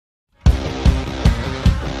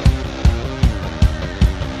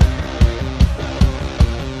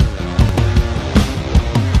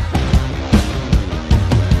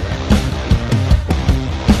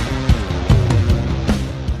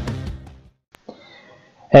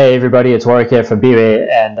Hey everybody, it's Warwick here from Beware,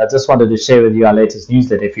 and I just wanted to share with you our latest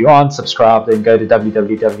newsletter. If you aren't subscribed, then go to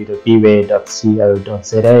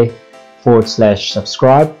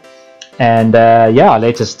www.beware.co.za/subscribe. And our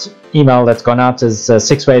latest email that's gone out is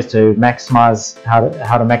 6 ways to maximize how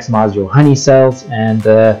to maximize your honey sales and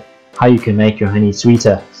how you can make your honey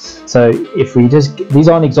sweeter. So if we these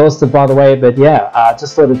aren't exhaustive, by the way, but I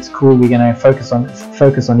just thought it's cool. We're going to focus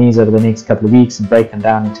on these over the next couple of weeks and break them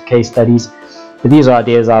down into case studies. But these are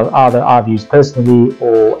ideas I've used personally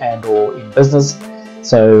or in business.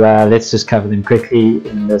 So let's just cover them quickly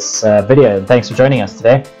in this video. And thanks for joining us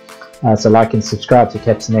today. So like and subscribe to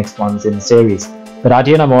catch the next ones in the series. But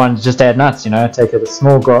idea number one is just add nuts. Take a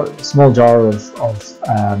small jar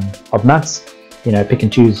of nuts. Pick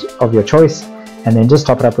and choose of your choice, and then just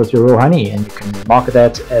top it up with your raw honey, and you can market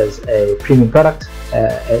that as a premium product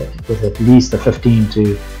with at least a 15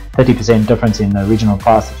 to 30% difference in the original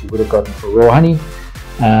price that you would have gotten for raw honey.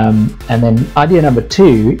 And then idea number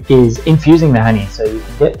two is infusing the honey. So you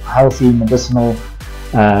can get healthy medicinal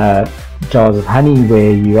jars of honey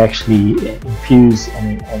where you actually infuse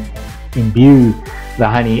and imbue the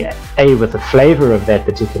honey with the flavor of that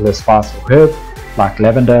particular spice or herb, like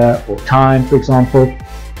lavender or thyme, for example.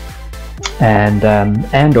 And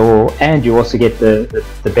you also get the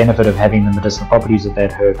benefit of having the medicinal properties of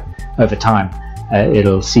that herb over time.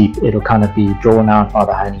 It'll kind of be drawn out by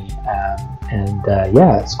the honey,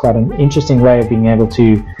 it's quite an interesting way of being able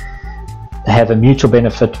to have a mutual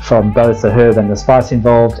benefit from both the herb and the spice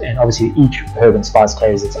involved. And obviously each herb and spice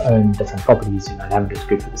carries its own different properties. Lavender is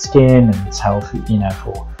good for the skin, and it's healthy,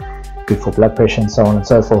 good for blood pressure and so on and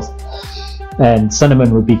so forth. And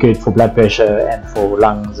cinnamon would be good for blood pressure and for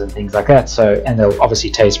lungs and things like that. So, and they'll obviously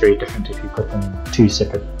taste very different if you put them in two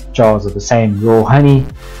separate jars of the same raw honey.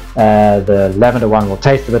 The lavender one will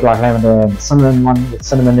taste a bit like lavender, and the cinnamon one with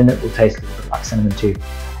cinnamon in it will taste a little bit like cinnamon too.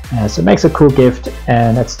 So it makes a cool gift,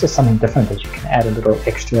 and it's just something different that you can add a little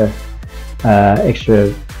extra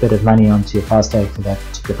bit of money onto your price tag for that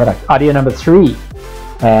particular product. Idea number three,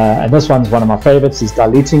 and this one's one of my favorites, is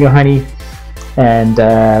diluting your honey. And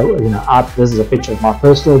this is a picture of my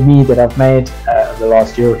personal mead that I've made over the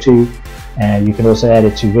last year or two. And you can also add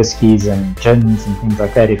it to whiskies and gins and things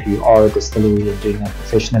like that if you are a distillery and doing that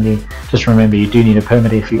professionally. Just remember, you do need a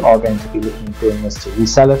permit if you are going to be looking at doing this to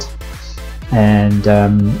resell it. And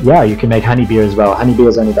you can make honey beer as well. Honey beer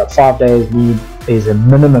is only about 5 days. Mead is a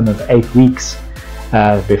minimum of 8 weeks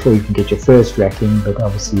before you can get your first racking, but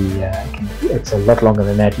obviously it's a lot longer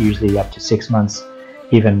than that, usually up to 6 months.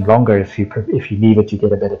 Even longer if you leave it, you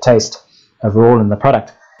get a better taste overall in the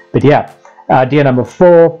product. But idea number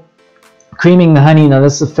four, creaming the honey. Now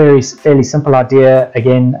this is a fairly simple idea,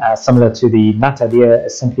 again similar to the nut idea.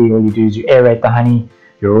 Simply all you do is you aerate the honey,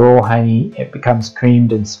 your raw honey, it becomes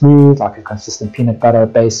creamed and smooth, like a consistent peanut butter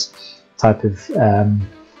base type of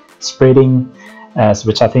spreading,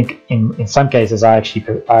 which I think in some cases I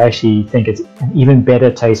actually think it's an even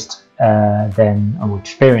better taste or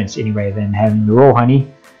experience anyway, than having the raw honey,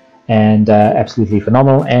 and absolutely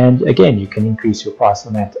phenomenal. And again, you can increase your price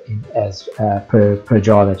on that as per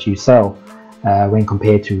jar that you sell when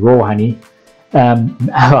compared to raw honey.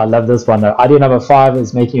 I love this one though. Idea number five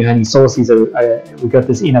is making your honey saucy. So we got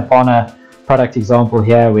this Inapana product example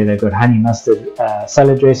here where they've got honey mustard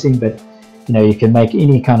salad dressing, but you can make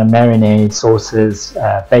any kind of marinade, sauces,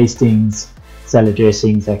 bastings, salad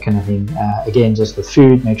dressings, that kind of thing. Again, just with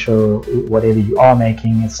food, make sure whatever you are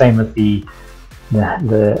making, same with the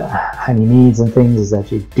honey meads and things, is that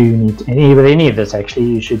you do need with any of this actually,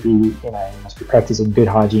 you should be you must be practicing good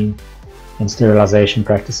hygiene and sterilization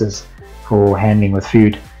practices for handling with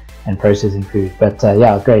food and processing food. But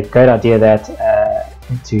great idea that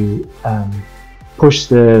to push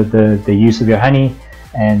the use of your honey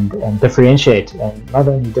and differentiate, and not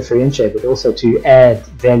only differentiate but also to add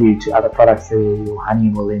value to other products. Your honey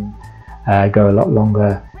will then go a lot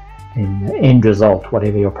longer in the end result,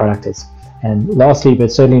 whatever your product is. And lastly,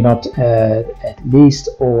 but certainly not at least,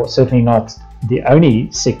 or certainly not the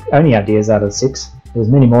only ideas out of 6, there's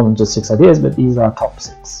many more than just 6 ideas, but these are top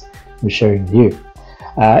 6 we're sharing with you,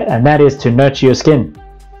 and that is to nurture your skin.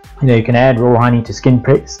 You can add raw honey to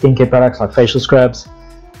skincare products like facial scrubs,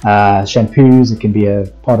 shampoos. It can be a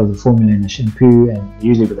part of the formula in the shampoo, and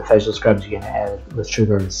usually with the facial scrubs you can add with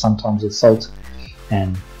sugar, sometimes with salt,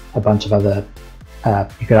 and a bunch of other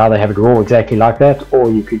you could either have it raw exactly like that, or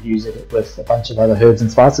you could use it with a bunch of other herbs and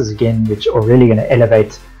spices, again, which are really going to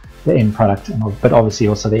elevate the end product, but obviously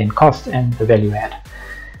also the end cost and the value add.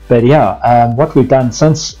 But what we've done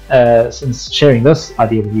since sharing this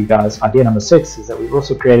idea with you guys, idea number 6, is that we've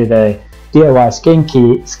also created a DIY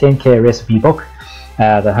skincare recipe book.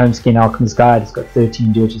 The Home Skin Alchemist Guide, it's got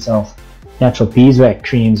 13 do-it-yourself natural beeswax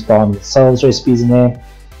creams, balms, salves recipes in there.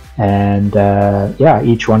 And yeah,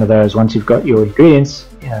 each one of those, once you've got your ingredients,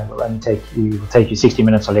 will only take you 60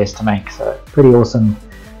 minutes or less to make. So pretty awesome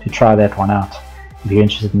to try that one out if you're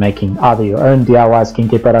interested in making either your own DIY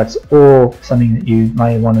skincare products or something that you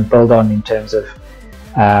may want to build on in terms of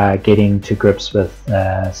getting to grips with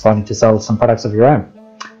starting to sell some products of your own.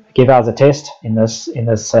 Give ours a test in this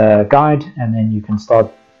guide, and then you can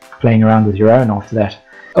start playing around with your own after that.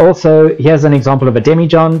 Also, here's an example of a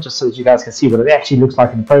demijohn, just so that you guys can see what it actually looks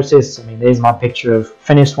like in the process. I mean, there's my picture of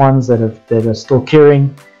finished ones that are still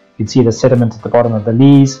curing. You can see the sediment at the bottom of the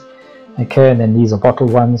lees. Okay, and then these are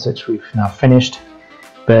bottled ones, which we've now finished.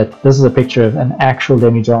 But this is a picture of an actual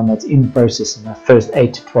demijohn that's in process in the first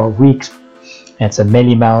 8 to 12 weeks. It's a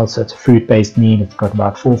melomel, so it's a fruit-based mead. It's got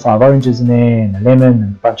about 4 or 5 oranges in there, and a lemon,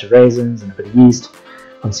 and a bunch of raisins, and a bit of yeast.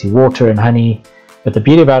 Obviously water and honey. But the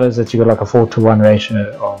beauty about it is that you've got like a 4-to-1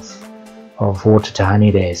 ratio of water to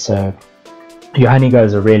honey there. So your honey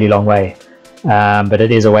goes a really long way. But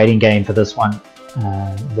it is a waiting game for this one.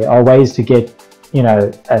 There are ways to get,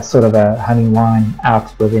 a sort of a honey wine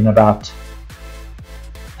out within about,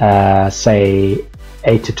 say,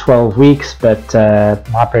 8 to 12 weeks, but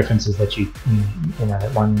my preference is that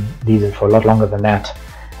these are for a lot longer than that,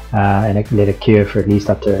 and let it cure for at least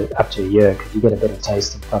up to a year, because you get a better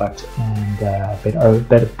taste of the product and a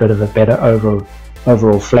bit of a better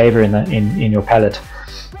overall flavor in your palate,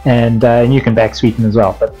 and you can back sweeten as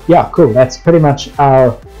well. But yeah, cool. That's pretty much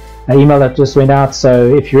our email that just went out.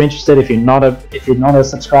 So if you're interested, if you're not a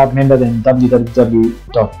subscribed member, then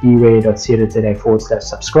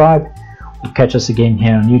www.beware.co.za/subscribe. Catch us again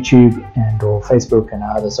here on YouTube and or Facebook and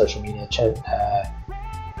our other social media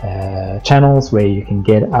channels, where you can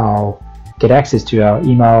get access to our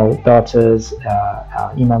email darters,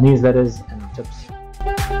 our email newsletters and tips.